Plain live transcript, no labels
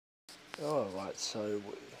Alright, so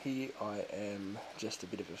here I am, just a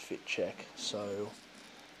bit of a fit check. So,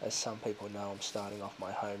 as some people know, I'm starting off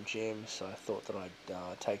my home gym, so I thought that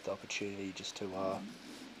I'd take the opportunity just to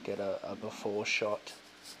get a before shot.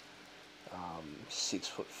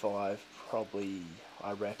 6'5", probably,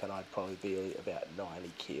 I reckon I'd probably be about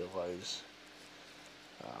 90 kilos,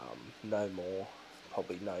 no more,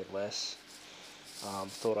 probably no less.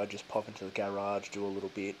 Thought I'd just pop into the garage, do a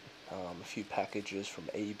little bit. A few packages from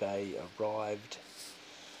eBay arrived.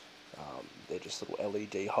 They're just little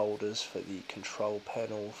LED holders for the control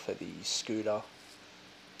panel for the scooter,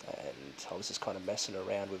 and I was just kind of messing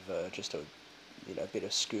around with just a bit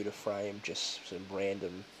of scooter frame, just some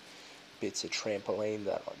random bits of trampoline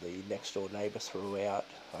that the next door neighbour threw out.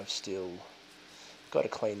 I've still got to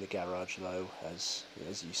clean the garage though, as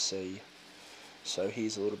you see. So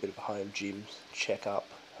here's a little bit of a home gym checkup.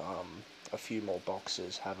 A few more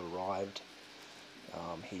boxes have arrived.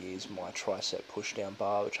 Here's my tricep push down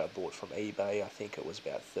bar, which I bought from eBay. I think it was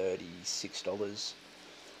about $36.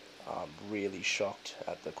 Really shocked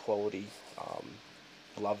at the quality.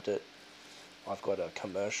 Loved it. I've got a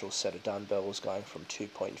commercial set of dumbbells going from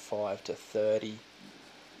 2.5 to 30.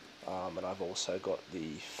 And I've also got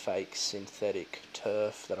the fake synthetic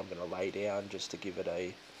turf that I'm going to lay down just to give it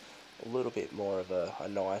a little bit more of a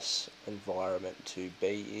nice environment to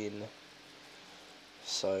be in.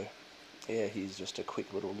 So yeah, here's just a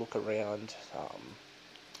quick little look around.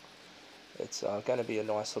 It's going to be a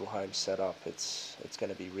nice little home setup. It's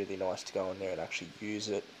going to be really nice to go in there and actually use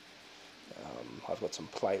it. I've got some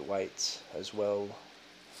plate weights as well,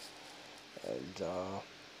 and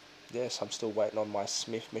yes, I'm still waiting on my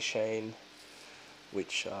Smith machine,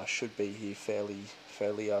 which should be here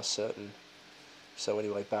fairly certain. So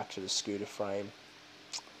anyway, back to the scooter frame.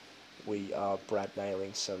 We are brad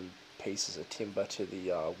nailing some pieces of timber to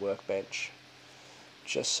the workbench,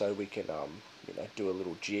 just so we can do a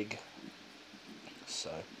little jig. So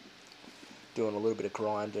doing a little bit of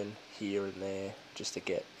grinding here and there just to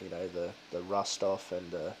get the rust off and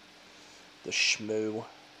the shmoo.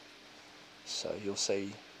 So you'll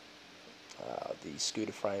see the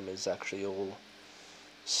scooter frame is actually all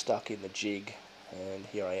stuck in the jig, and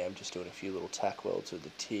here I am just doing a few little tack welds with the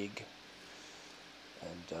TIG.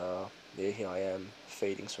 And here I am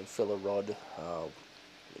feeding some filler rod,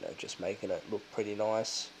 just making it look pretty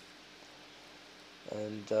nice.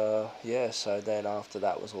 And yeah, so then after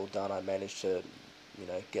that was all done, I managed to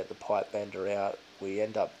get the pipe bender out. We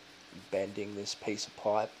end up bending this piece of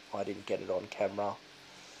pipe. I didn't get it on camera,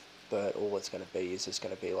 but all it's going to be is it's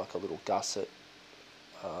going to be like a little gusset,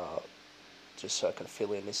 just so I can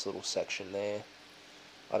fill in this little section there.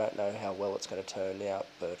 I don't know how well it's going to turn out,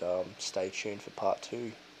 but stay tuned for part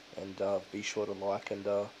 2, and be sure to like and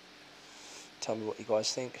tell me what you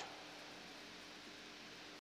guys think.